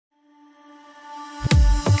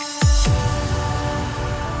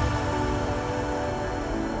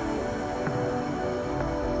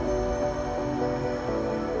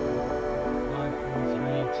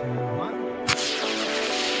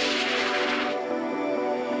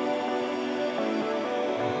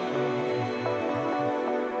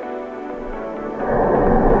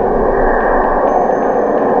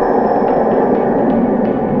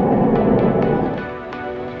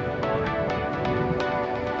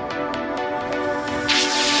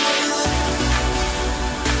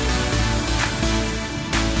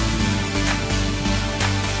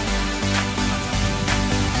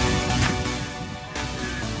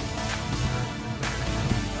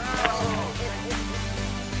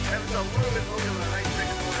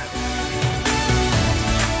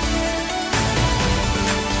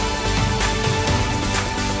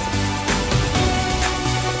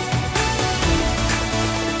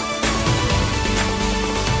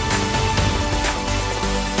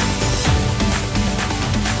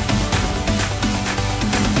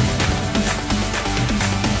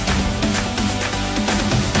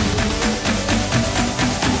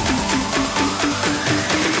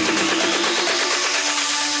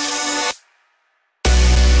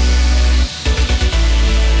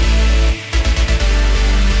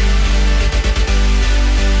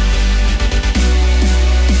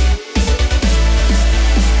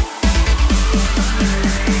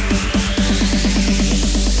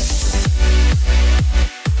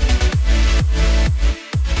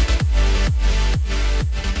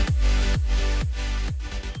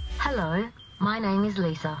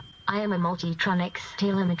Multitronics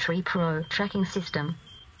Telemetry Pro tracking system.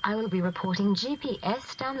 I will be reporting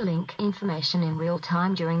GPS downlink information in real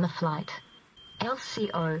time during the flight.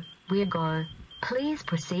 LCO, we're go. Please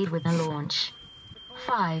proceed with the launch.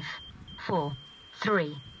 5, 4,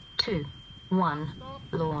 3, 2, 1,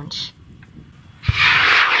 launch.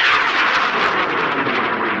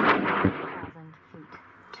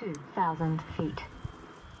 2,000 feet.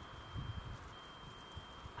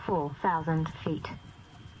 4,000 feet.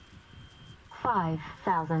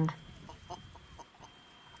 5,000.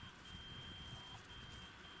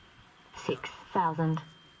 6,000.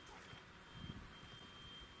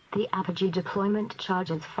 The apogee deployment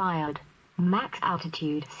charge is fired. Max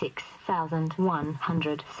altitude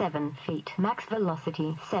 6,107 feet. Max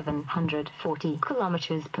velocity 740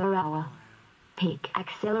 kilometers per hour. Peak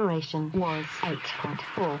acceleration was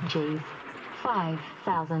 8.4 Gs.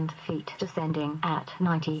 5,000 feet descending at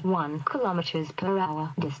 91 kilometers per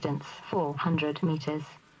hour. Distance 400 meters.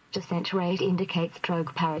 Descent rate indicates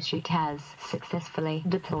drogue parachute has successfully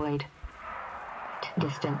deployed.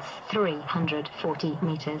 Distance 340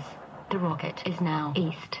 meters. The rocket is now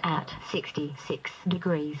east at 66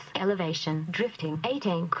 degrees elevation, drifting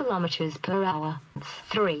 18 kilometers per hour.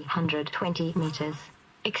 320 meters.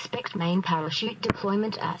 Expect main parachute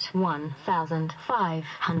deployment at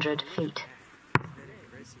 1,500 feet.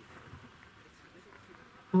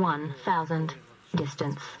 1,000.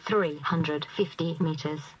 Distance 350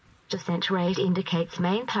 meters. Descent rate indicates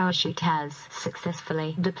main parachute has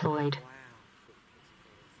successfully deployed.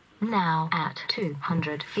 Now at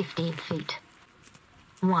 250 feet.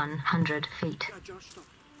 100 feet.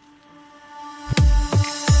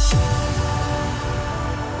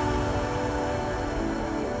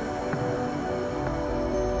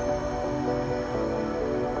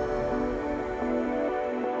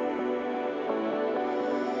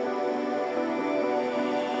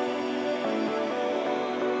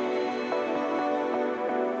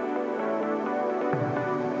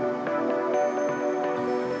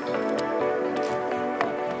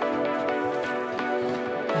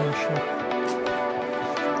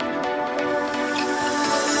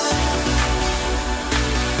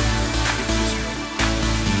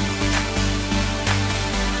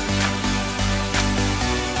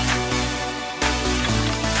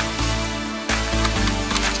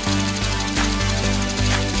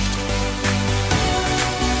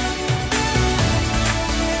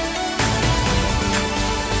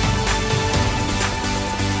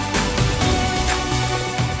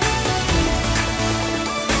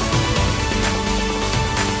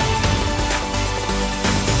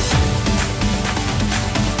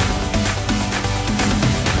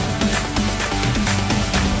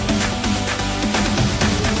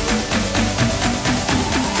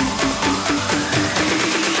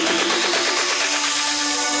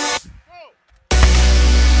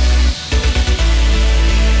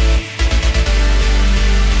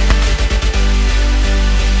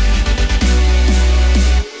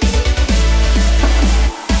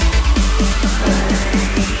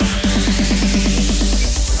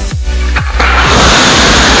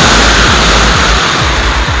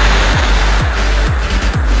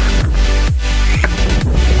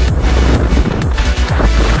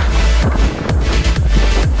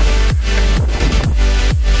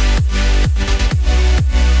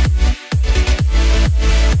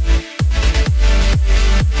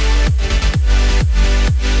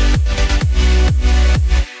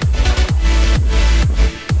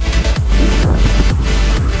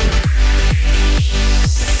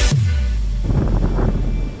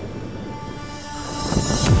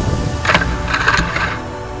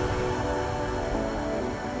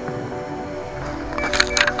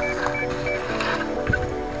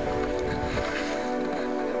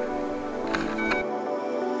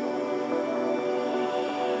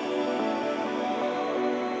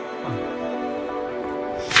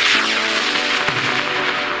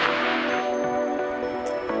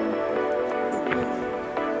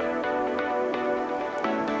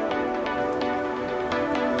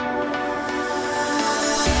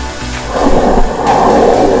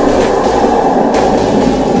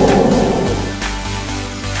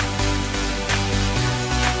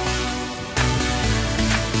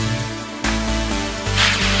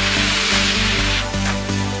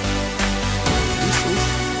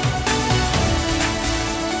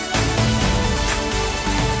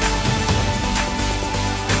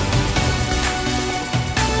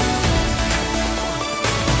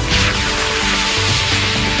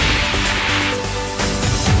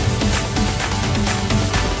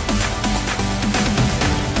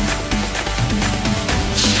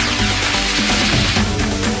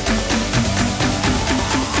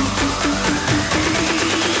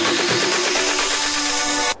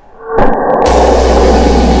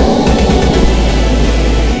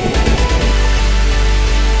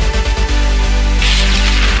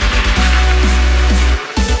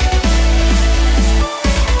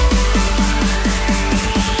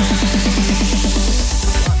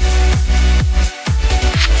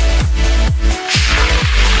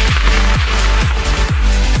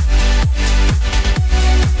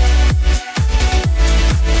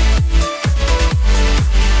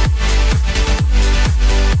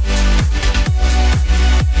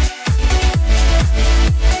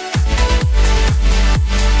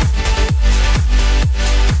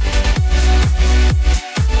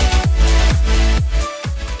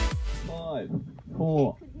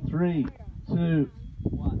 4, 3, 2,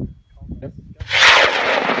 1.